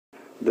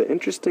the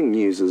interesting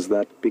news is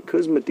that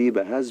because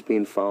Madiba has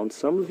been found,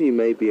 some of you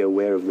may be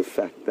aware of the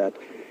fact that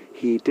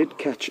he did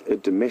catch a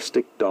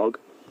domestic dog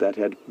that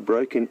had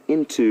broken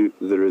into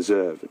the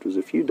reserve. It was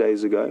a few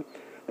days ago,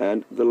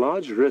 and the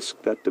large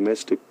risk that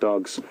domestic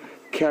dogs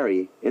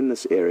carry in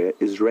this area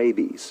is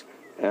rabies.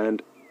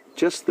 And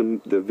just the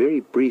very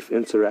brief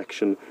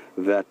interaction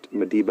that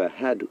Madiba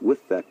had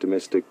with that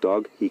domestic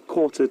dog, he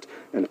caught it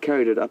and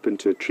carried it up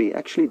into a tree.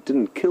 Actually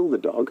didn't kill the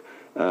dog,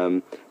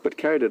 but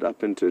carried it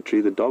up into a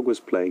tree. The dog was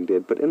playing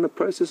dead, but in the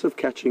process of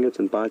catching it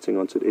and biting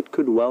onto it, it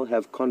could well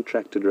have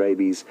contracted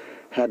rabies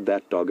had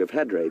that dog have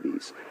had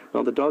rabies.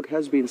 Now, the dog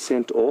has been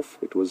sent off.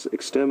 It was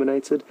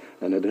exterminated,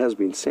 and it has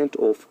been sent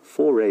off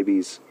for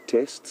rabies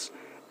tests.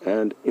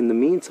 And in the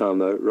meantime,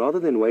 though, rather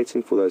than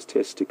waiting for those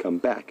tests to come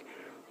back,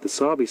 the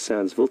Sabi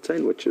Sands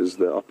Wildtuin, which is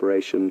the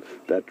operation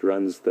that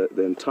runs the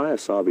entire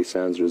Sabi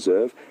Sands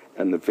Reserve,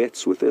 and the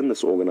vets within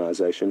this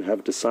organization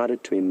have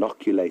decided to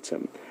inoculate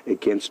him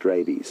against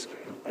rabies.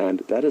 And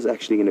that is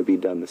actually going to be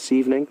done this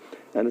evening,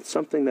 and it's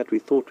something that we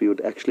thought we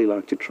would actually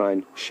like to try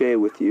and share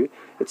with you.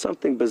 It's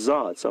something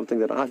bizarre. It's something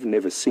that I've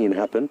never seen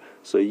happen,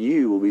 so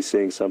you will be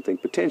seeing something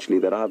potentially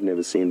that I've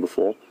never seen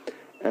before.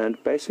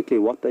 And basically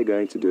what they're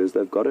going to do is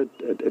they've got a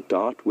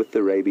dart with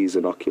the rabies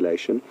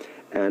inoculation,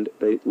 and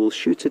they will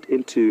shoot it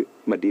into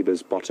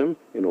Madiba's bottom,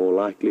 in all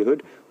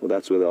likelihood, or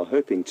that's where they're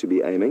hoping to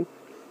be aiming.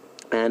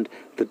 And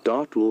the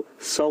dart will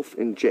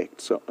self-inject.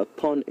 So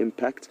upon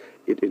impact,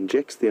 it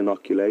injects the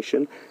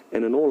inoculation,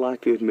 and in all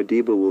likelihood,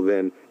 Madiba will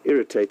then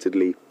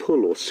irritatedly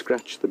pull or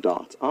scratch the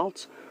dart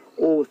out,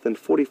 or within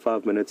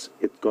 45 minutes,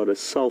 it's got a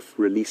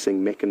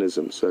self-releasing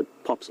mechanism, so it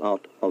pops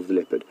out of the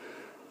leopard.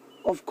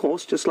 Of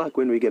course, just like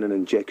when we get an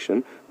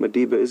injection,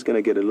 Madiba is going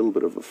to get a little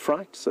bit of a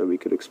fright, so we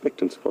could expect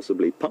him to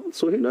possibly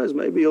pounce, or who knows,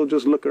 maybe he'll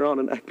just look around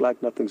and act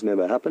like nothing's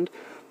never happened.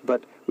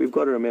 But we've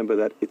got to remember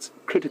that it's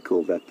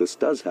critical that this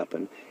does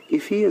happen.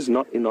 If he is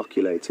not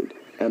inoculated,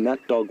 and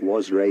that dog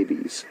was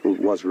rabies, or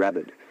was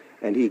rabid,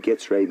 and he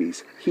gets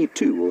rabies, he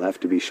too will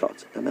have to be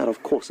shot. And that,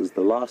 of course, is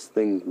the last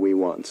thing we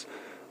want.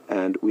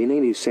 And we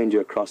need to send you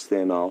across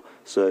there now,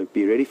 so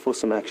be ready for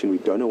some action. We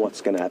don't know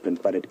what's going to happen,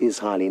 but it is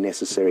highly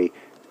necessary.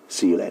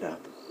 See you later.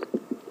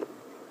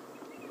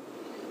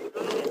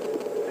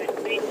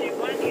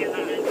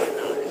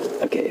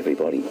 Okay,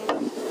 everybody,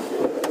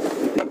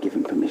 we've been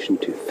given permission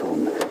to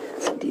film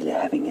Sindile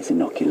having his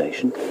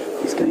inoculation.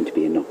 He's going to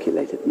be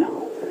inoculated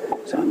now.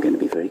 So I'm going to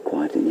be very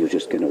quiet and you're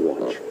just going to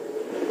watch.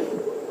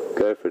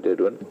 Go for it,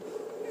 Edwin.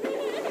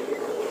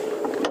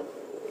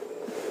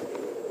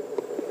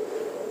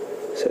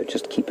 So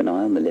just keep an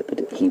eye on the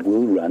leopard. He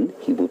will run.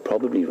 He will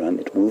probably run.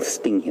 It will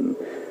sting him.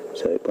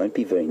 So it won't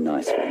be very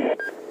nice for him.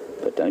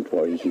 But don't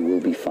worry, he will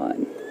be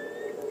fine.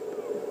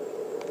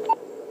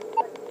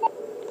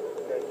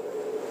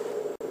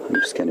 I'm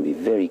just going to be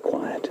very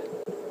quiet.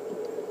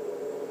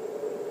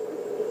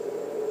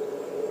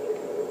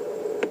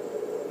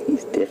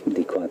 He's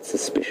definitely quite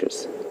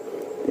suspicious.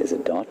 There's a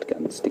dart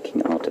gun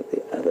sticking out of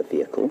the other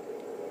vehicle.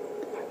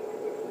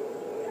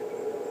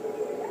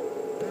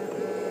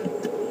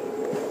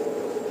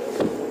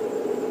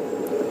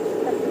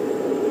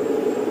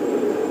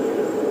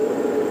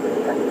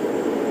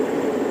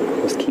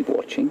 Just keep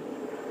watching.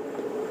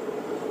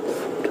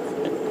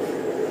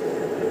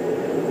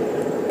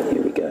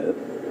 Here we go.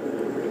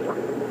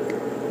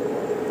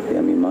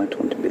 Yeah, we might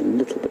want to be a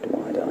little bit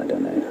wider, I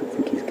don't know. I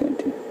think he's going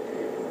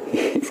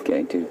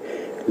to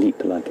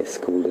leap like a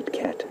scalded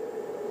cat.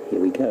 Here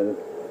we go.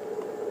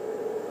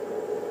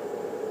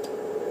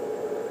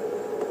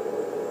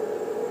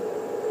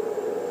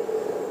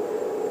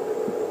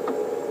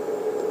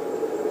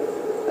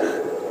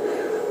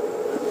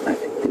 I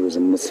think there was a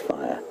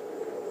misfire.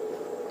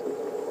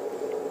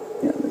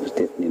 Yeah, there was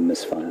definitely a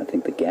misfire. I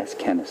think the gas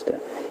canister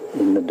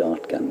in the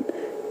dart gun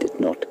did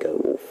not go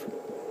off.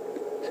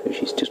 So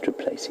she's just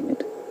replacing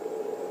it.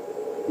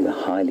 These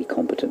are highly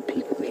competent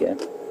people here.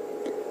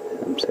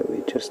 So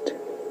we're just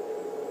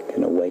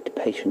going to wait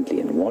patiently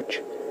and watch.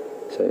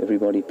 So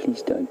everybody,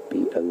 please don't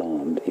be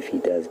alarmed if he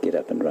does get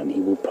up and run. He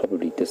will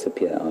probably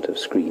disappear out of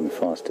screen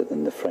faster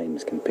than the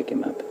frames can pick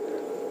him up.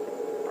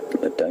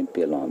 But don't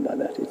be alarmed by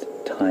that. It's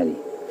entirely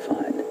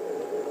fine.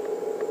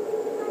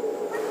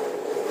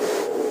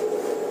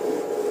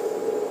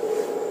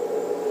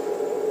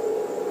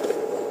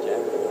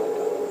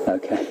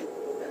 Okay.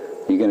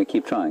 You're going to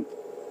keep trying?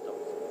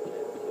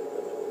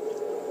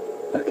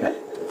 Okay.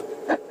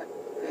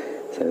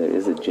 So there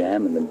is a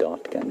jam in the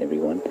dart gun,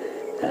 everyone.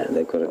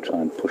 They've got to try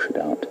and push it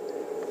out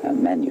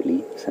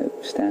manually, so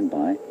stand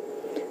by.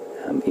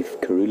 If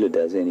Karula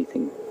does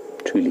anything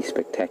truly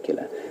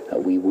spectacular,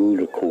 we will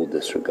record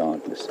this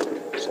regardless.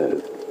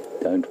 So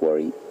don't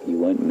worry, you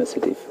won't miss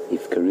it.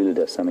 If Karula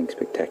does something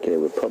spectacular,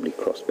 we'll probably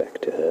cross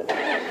back to her.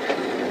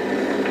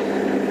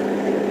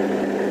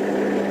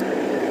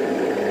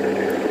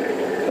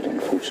 But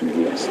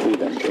unfortunately, I still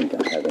don't think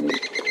I have any...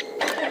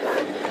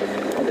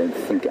 I don't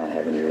think I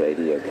have any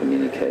radio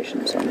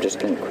communication, so I'm just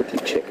going to quickly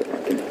check if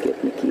I can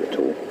get Nikki at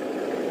all.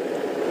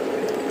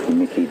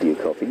 Nikki, do you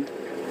copy?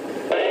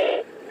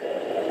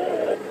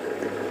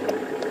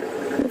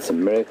 It's a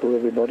miracle,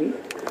 everybody.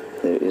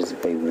 There is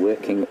a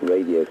working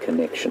radio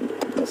connection.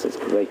 This is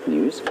great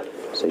news.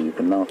 So you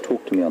can now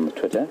talk to me on the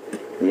Twitter.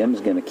 Liam's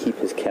going to keep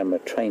his camera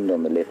trained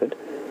on the leopard.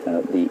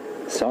 The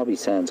Sabi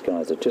Sands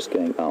guys are just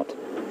going out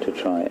to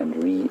try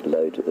and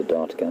reload the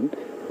dart gun,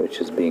 which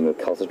is being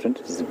recalcitrant.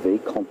 It's a very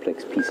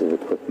complex piece of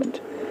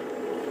equipment.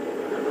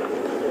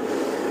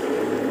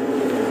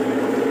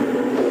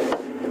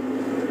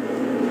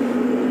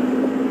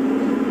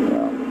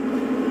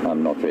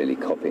 I'm not really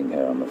copying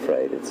her, I'm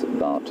afraid. It's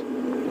about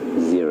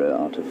 0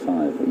 out of 5.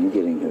 Are you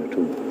getting her at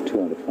all?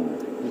 2 out of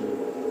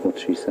 5?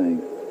 What's she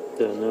saying?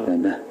 Don't know.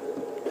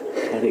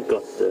 I only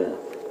got the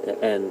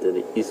end and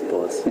the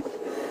esports.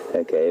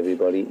 Okay,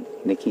 everybody.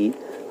 Nikki,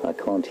 I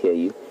can't hear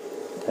you.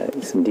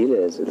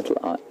 Sindile's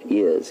little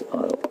ears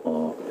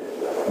are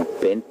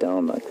bent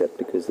down like that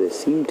because there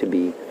seem to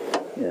be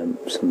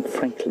some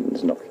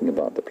franklins knocking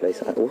about the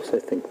place. I also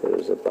think there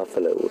is a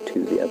buffalo or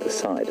two the other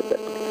side of that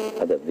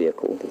other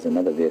vehicle. There's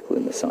another vehicle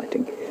in the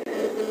sighting,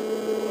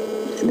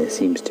 and there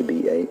seems to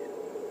be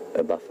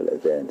a buffalo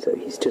there, and so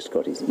he's just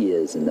got his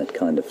ears in that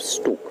kind of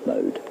stalk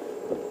mode.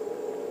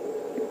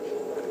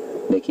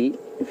 Nikki,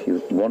 if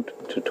you want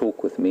to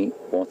talk with me,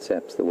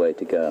 WhatsApp's the way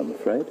to go, I'm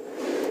afraid.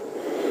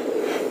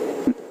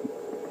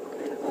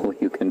 Or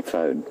you can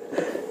phone.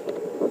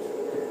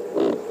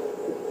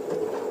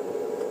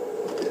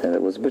 So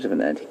it was a bit of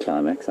an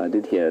anticlimax. I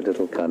did hear a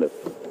little kind of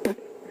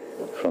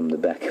from the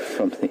back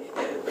from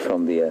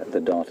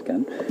the dart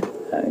gun,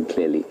 and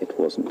clearly it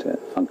wasn't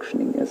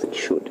functioning as it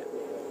should.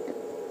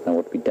 Now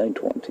what we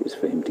don't want is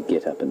for him to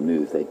get up and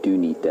move. They do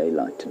need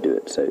daylight to do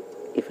it, so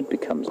if it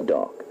becomes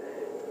dark,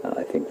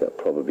 I think they'll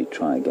probably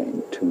try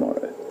again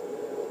tomorrow.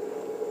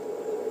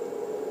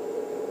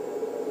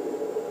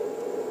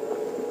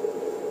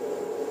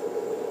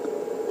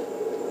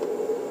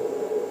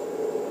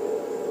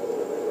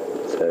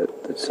 So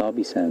the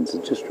Sabi Sands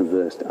is just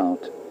reversed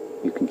out.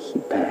 You can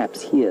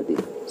perhaps hear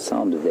the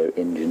sound of their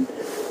engine.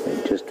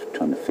 They're just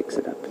trying to fix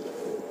it up.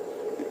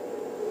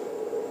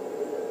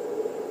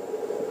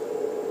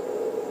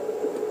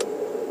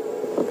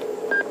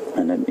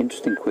 And an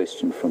interesting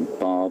question from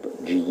Barb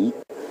G.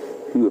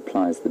 Who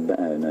applies the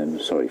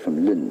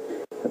from Lynn.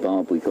 The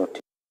barb we got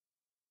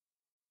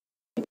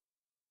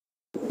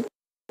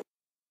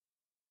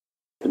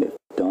if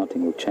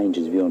darting will change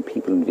his view on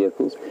people and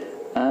vehicles.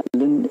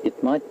 Lynn,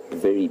 it might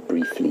very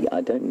briefly.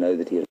 I don't know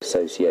that he'll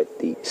associate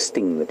the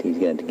sting that he's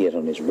going to get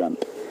on his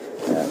rump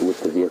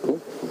with the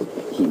vehicle.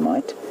 He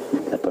might,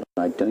 but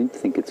I don't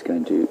think it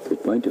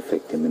won't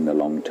affect him in the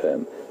long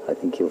term. I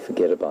think he'll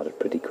forget about it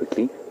pretty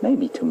quickly.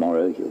 Maybe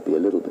tomorrow he'll be a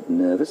little bit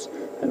nervous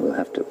and we'll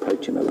have to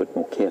approach him a bit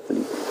more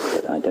carefully,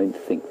 but I don't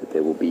think that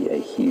there will be a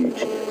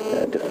huge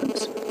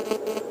difference.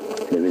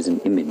 There is an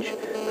image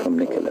from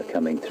Nicola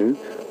coming through.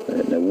 I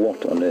don't know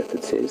what on earth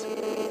it says,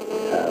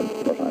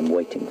 but I'm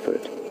waiting for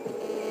it.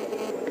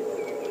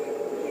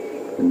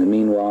 In the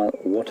meanwhile,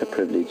 what a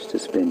privilege to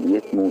spend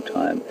yet more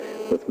time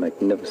with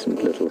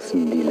magnificent little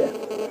Sindile.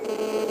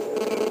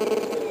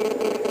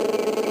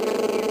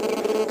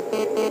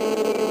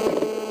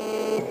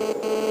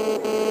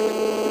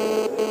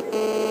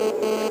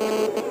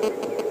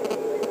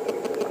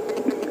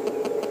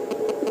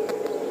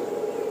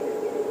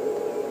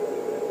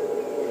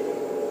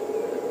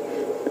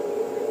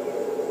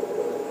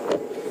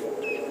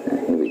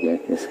 Here we go.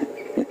 Here's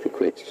the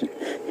question.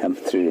 Come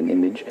through an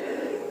image.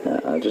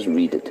 I'll just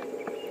read it.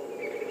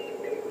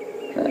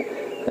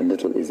 And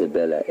little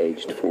Isabella,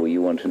 aged 4,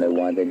 you want to know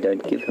why they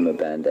don't give him a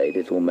band-aid?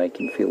 It will make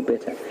him feel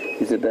better.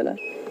 Isabella,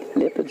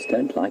 leopards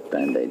don't like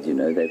band-aids, you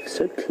know. They're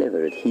so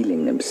clever at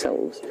healing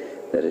themselves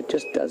that it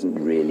just doesn't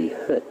really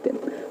hurt them.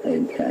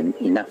 And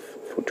enough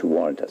to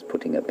warrant us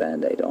putting a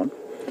band-aid on.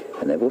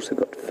 And they've also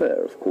got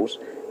fur, of course,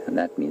 and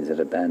that means that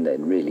a band-aid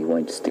really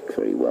won't stick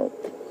very well,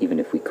 even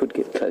if we could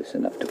get close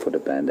enough to put a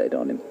band-aid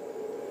on him.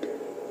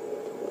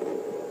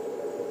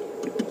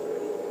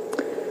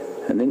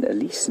 And then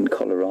Elise in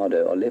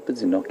Colorado, are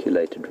leopards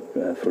inoculated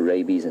for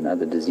rabies and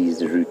other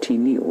diseases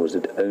routinely, or is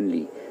it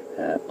only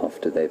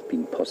after they've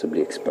been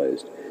possibly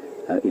exposed?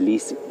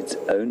 Elise, it's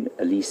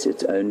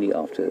only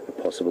after a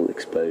possible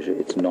exposure.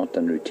 It's not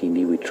done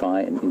routinely. We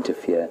try and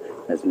interfere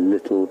as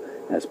little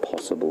as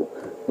possible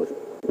with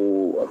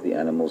all of the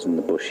animals in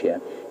the bush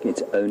here.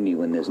 It's only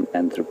when there's an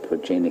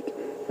anthropogenic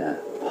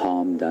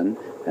harm done,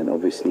 and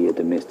obviously a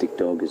domestic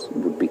dog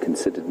would be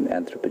considered an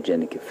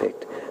anthropogenic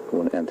effect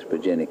or an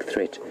anthropogenic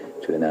threat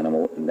to an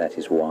animal, and that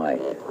is why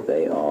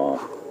they are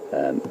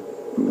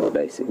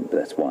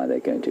that's why they're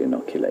going to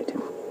inoculate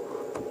him.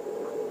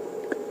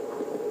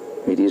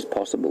 It is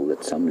possible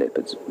that some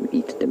leopards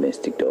eat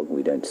domestic dog.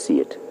 We don't see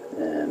it,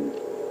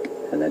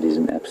 and that is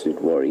an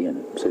absolute worry,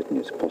 and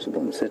certainly it's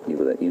possible. And certainly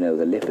with that, you know,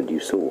 the leopard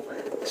you saw,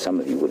 some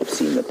of you would have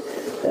seen that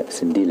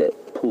Sindile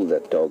pulled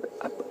that dog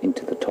up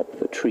into the top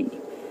of a tree,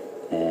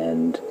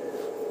 and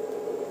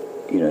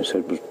you know, so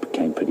it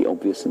became pretty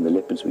obvious. And the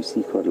leopards we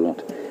see quite a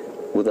lot.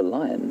 With a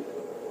lion,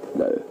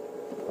 though,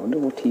 I wonder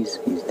what he's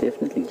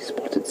definitely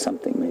spotted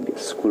something, maybe a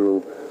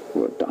squirrel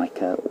or a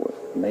duiker or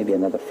maybe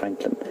another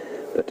franklin.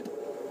 But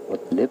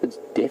what leopards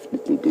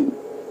definitely do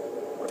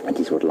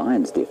Because what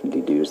lions definitely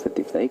do is that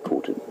if they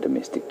caught a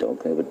domestic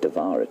dog, they would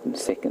devour it in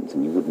seconds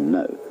and you wouldn't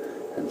know.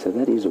 And so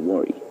that is a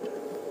worry.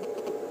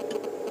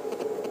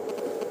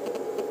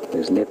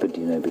 Whereas leopard,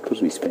 you know,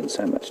 because we spend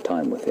so much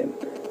time with them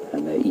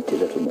and they eat a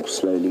little more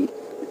slowly,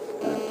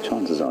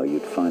 chances are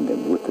you'd find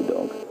them with the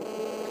dog.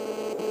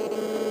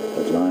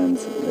 But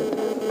lions,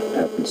 that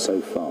happens so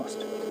fast.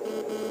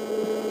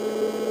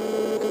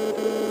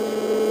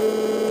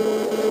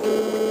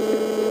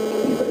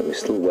 Anyway, we're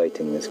still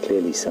waiting. There's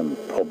clearly some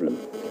problem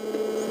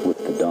with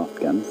the dart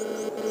gun.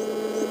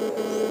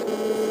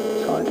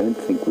 So I don't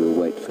think we'll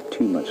wait for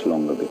too much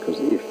longer, because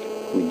if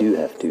we do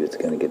have to, it's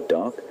going to get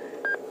dark,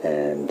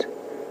 and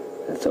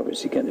that's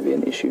obviously going to be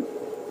an issue.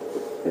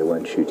 They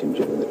won't shoot him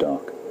during the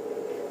dark.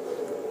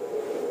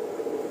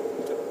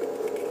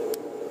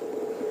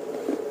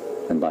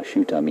 And by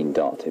shoot, I mean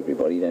dart,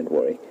 everybody, don't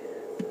worry.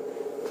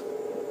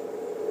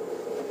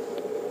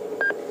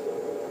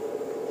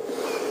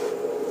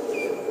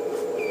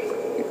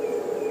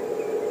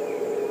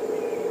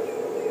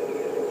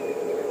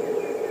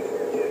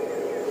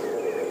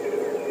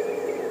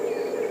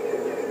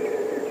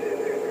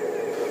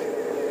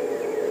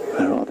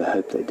 I rather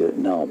hope they do it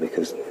now,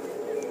 because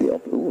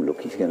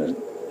look, he's going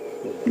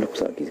to,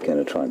 looks like he's going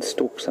to try and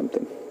stalk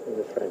something. There's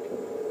a Franklin.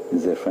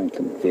 Is there a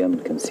Franklin?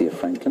 Vian can see a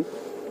Franklin.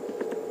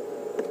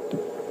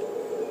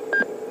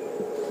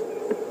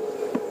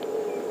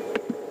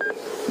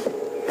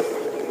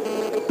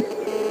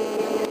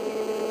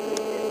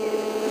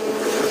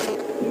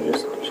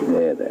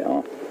 There they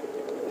are.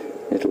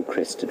 Little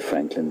crested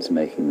Franklins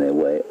making their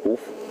way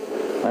off.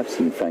 I've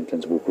seen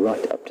Franklins walk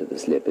right up to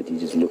this leopard. He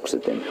just looks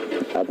at them.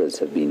 Others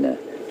have been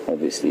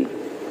obviously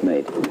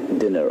made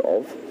dinner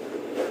of.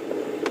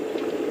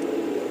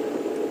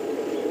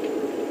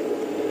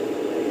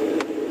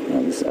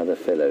 Now this other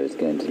fellow is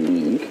going to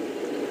leave.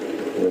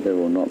 Whether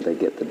or not they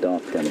get the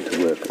dart gun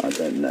to work, I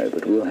don't know.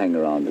 But we'll hang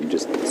around and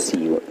just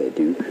see what they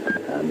do.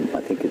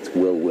 I think it's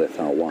well worth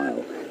our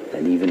while.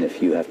 And even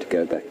if you have to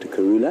go back to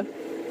Karula,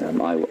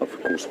 I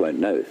of course won't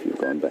know if you've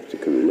gone back to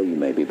Karula. You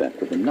may be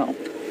back with them now.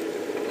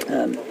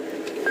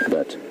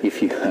 But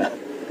if you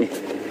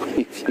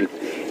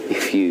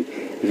if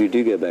you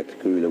do go back to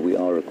Karula, we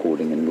are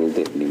recording, and we'll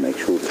definitely make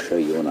sure to show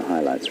you on a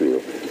highlights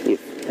reel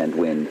if and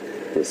when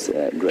this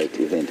great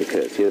event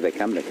occurs. Here they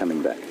come. They're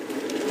coming back.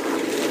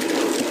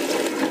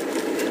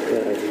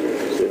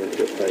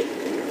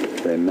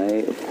 They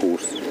may, of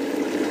course,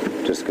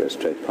 just go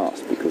straight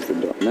past, because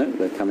no,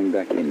 they're coming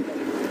back in.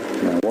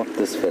 Now, what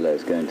this fellow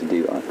is going to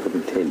do, I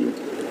couldn't tell you.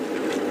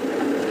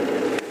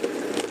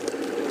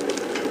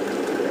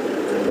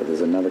 But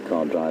there's another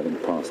car driving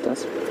past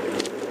us.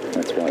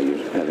 That's why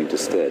you're having to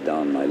stare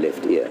down my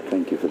left ear.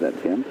 Thank you for that,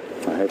 Vian.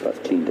 I hope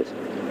I've cleaned it.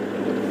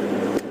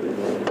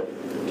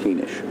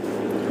 Cleanish.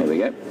 There we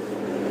go.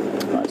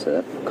 Right, so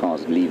that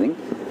car's leaving.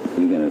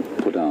 We're going to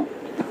put our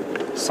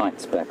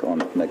sights back on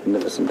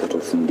magnificent little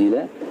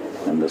Sindile,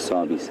 and the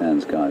Sabi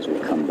Sands guys will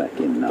come back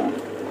in now.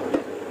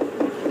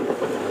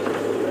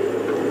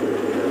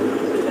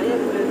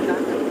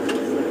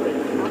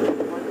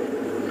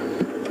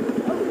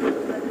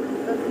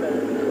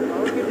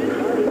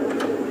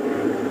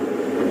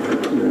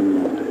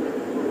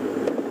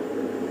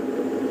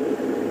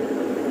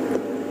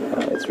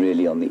 It's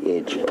really on the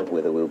edge of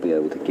whether we'll be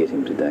able to get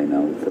him today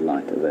now with the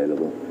light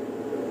available.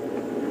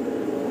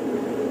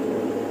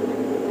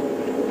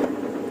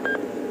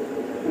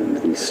 And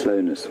the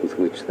slowness with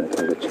which that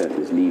other chap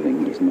is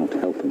leaving is not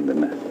helping the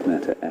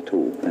matter at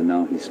all. And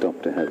now he's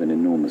stopped to have an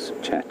enormous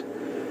chat.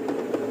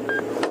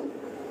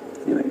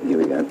 Anyway, here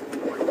we go.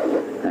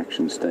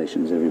 Action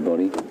stations,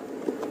 everybody.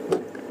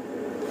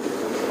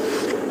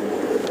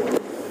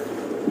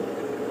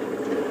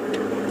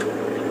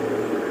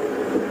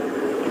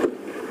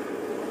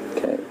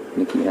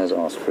 He has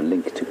asked for a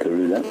link to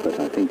Karula, but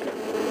I think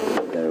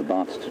they're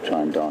about to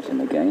try and dart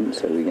him again,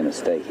 so we're going to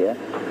stay here.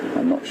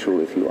 I'm not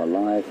sure if you are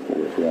live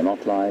or if we are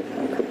not live.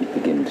 I couldn't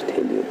begin to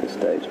tell you at this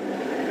stage.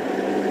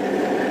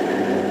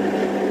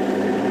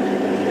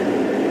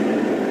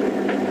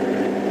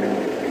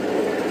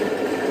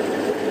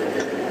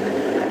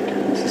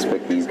 I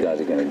suspect these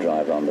guys are going to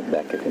drive around the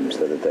back of him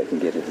so that they can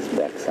get at his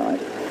backside.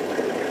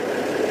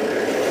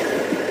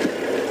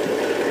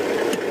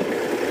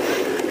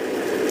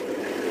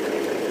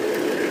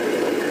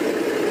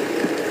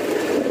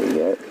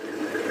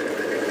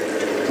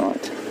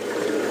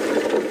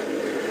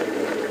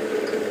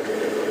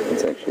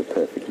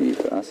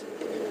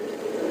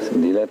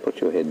 Sindile, put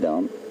your head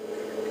down.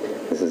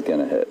 This is going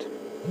to hurt.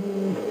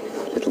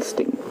 Little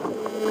sting.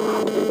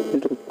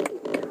 Little.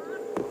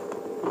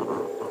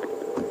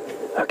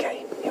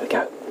 Okay, here we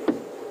go.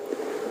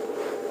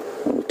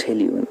 I will tell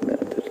you,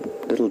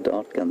 the little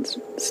dart gun's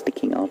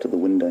sticking out of the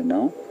window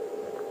now.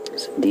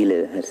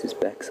 Sindile has his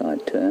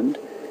backside turned.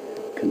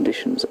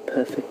 Conditions are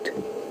perfect.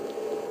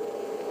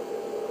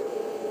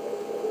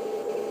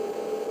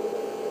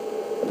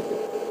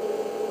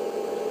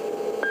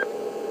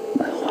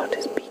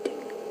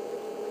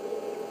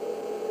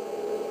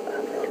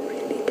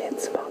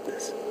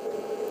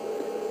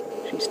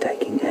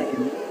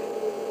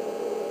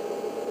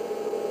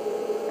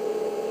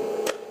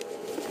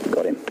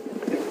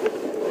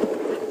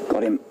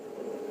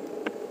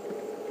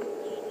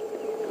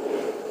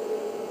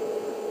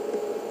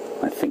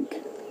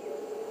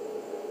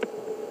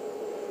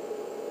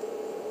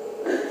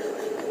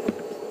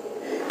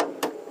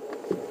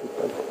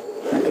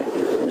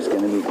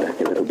 back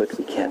a little bit.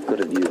 We have got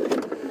a view of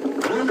him.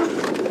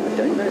 I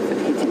don't know if it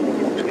hit him or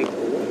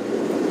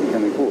not.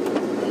 Coming forward.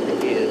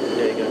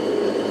 There you go.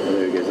 Oh,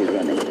 there he goes, he's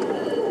running.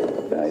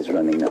 He's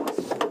running now.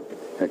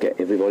 Okay,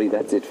 everybody,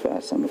 that's it for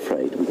us, I'm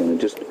afraid. We're going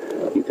to just,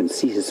 you can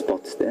see his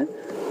spots there.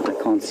 I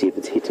can't see if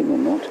it's hit him or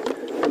not.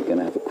 We're going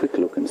to have a quick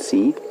look and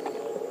see.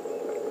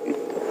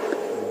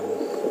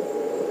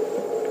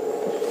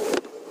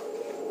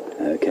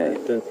 Okay.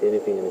 I don't see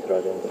anything in his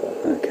right hand side.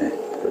 Okay.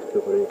 But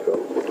feel very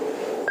dropped.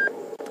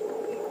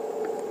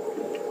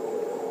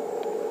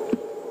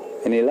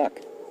 Any luck?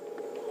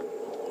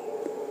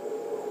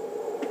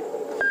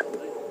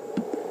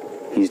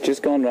 He's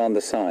just gone round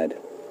the side.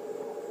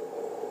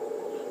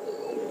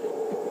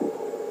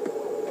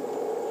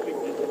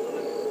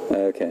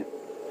 Okay.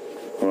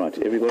 All right,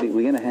 everybody,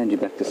 we're going to hand you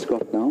back to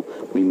Scott now.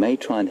 We may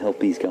try and help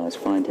these guys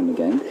find him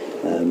again,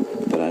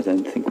 but I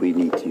don't think we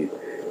need to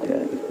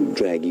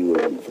drag you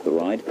along for the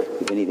ride.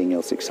 If anything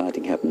else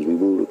exciting happens, we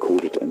will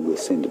record it and we'll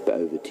send it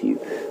over to you.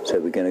 So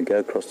we're going to go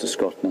across to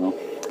Scott now,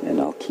 and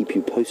I'll keep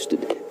you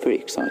posted. Very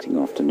exciting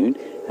afternoon.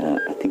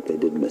 I think they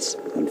did miss,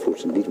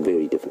 unfortunately.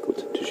 Very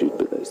difficult to shoot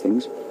with those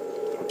things.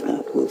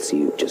 We'll see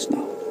you just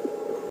now.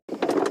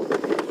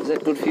 Is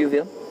that good for you,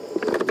 Vil?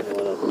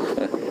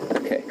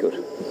 Okay,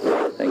 good.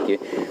 Thank you.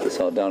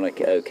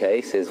 Sardonic,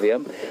 okay, says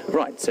Viam.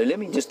 Right, so let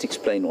me just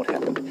explain what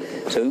happened.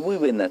 So we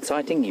were in that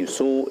sighting. You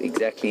saw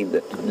exactly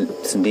that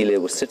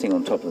Sindile was sitting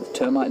on top of the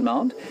termite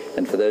mound.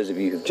 And for those of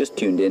you who've just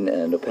tuned in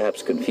and are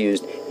perhaps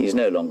confused, he's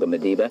no longer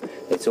Madiba.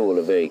 It's all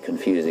a very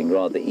confusing,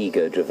 rather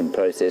ego-driven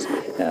process.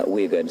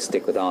 We're going to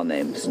stick with our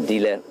name,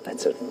 Sindile.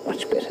 That's a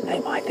much better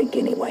name, I think,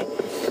 anyway.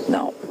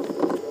 Now,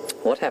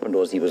 what happened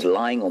was he was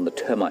lying on the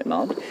termite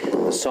mound.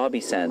 The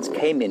Sabi Sands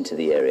came into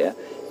the area,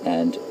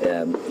 and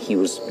he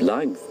was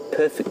lying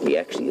perfectly,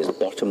 actually. His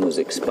bottom was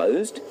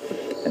exposed,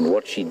 and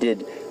what she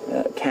did,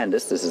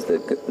 Candace, this is the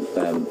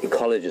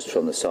ecologist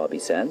from the Sabi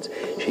Sands,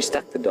 she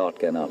stuck the dart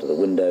gun out of the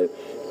window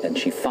and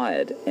she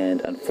fired,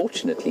 and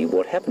unfortunately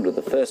what happened with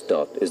the first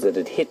dart is that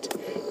it hit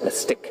a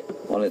stick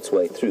on its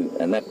way through,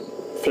 and that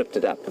flipped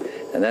it up,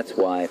 and that's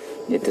why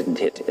it didn't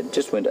hit. It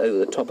just went over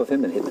the top of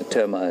him and hit the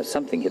termite,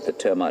 something hit the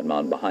termite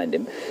mound behind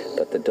him,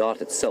 but the dart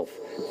itself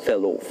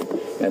fell off,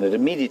 and it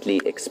immediately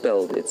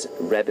expelled its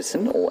Rabies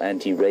or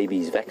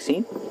anti-rabies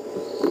vaccine.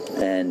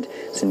 And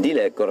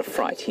Sindile got a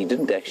fright. He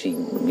didn't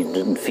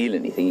feel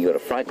anything. He got a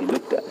fright.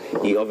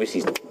 He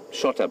obviously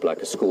shot up like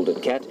a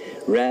scalded cat,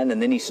 ran,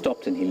 and then he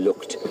stopped and he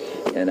looked.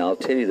 And I'll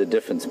tell you the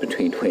difference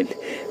between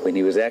when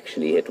he was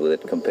actually hit with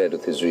it compared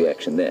with his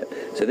reaction there.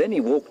 So then he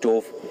walked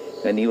off,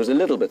 and he was a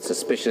little bit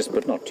suspicious,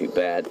 but not too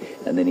bad.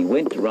 And then he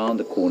went around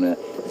the corner,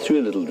 through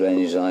a little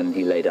drainage line, and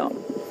he lay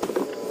down.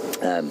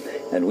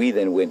 And we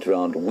then went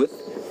around with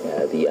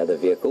the other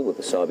vehicle, with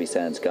the Sabi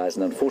Sands guys,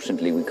 and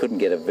unfortunately we couldn't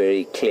get a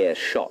very clear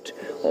shot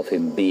of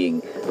him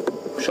being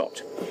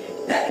shot.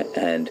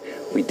 And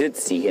we did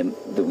see him,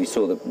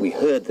 we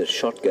heard the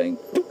shot going,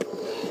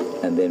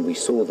 boop, and then we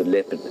saw the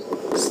leopard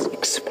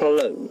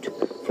explode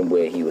from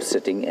where he was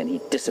sitting, and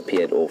he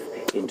disappeared off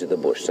into the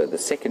bush. So the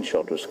second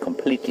shot was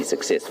completely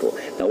successful.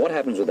 Now what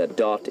happens with that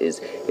dart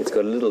is it's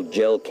got a little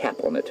gel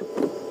cap on it,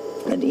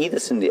 and either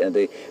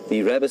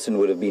the Rabies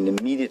would have been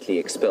immediately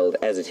expelled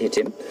as it hit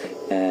him,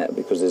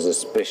 because there's a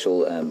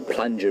special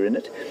plunger in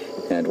it,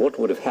 and what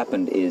would have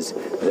happened is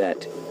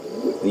that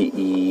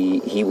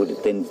he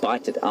would then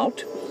bite it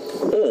out,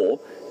 or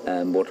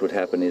what would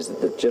happen is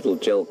that the little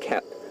gel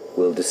cap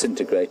will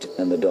disintegrate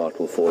and the dart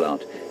will fall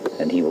out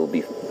and he will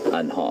be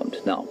unharmed.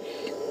 Now,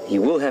 he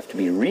will have to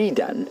be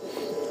redone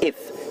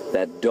if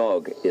that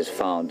dog is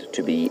found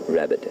to be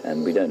rabid,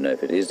 and we don't know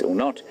if it is or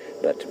not,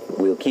 but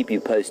we'll keep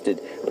you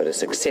posted. But a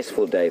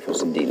successful day for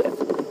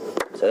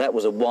Sindile. So that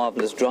was a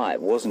marvelous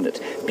drive, wasn't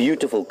it?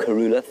 Beautiful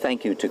Karula.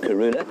 Thank you to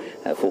Karula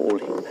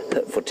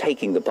for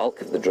taking the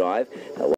bulk of the drive.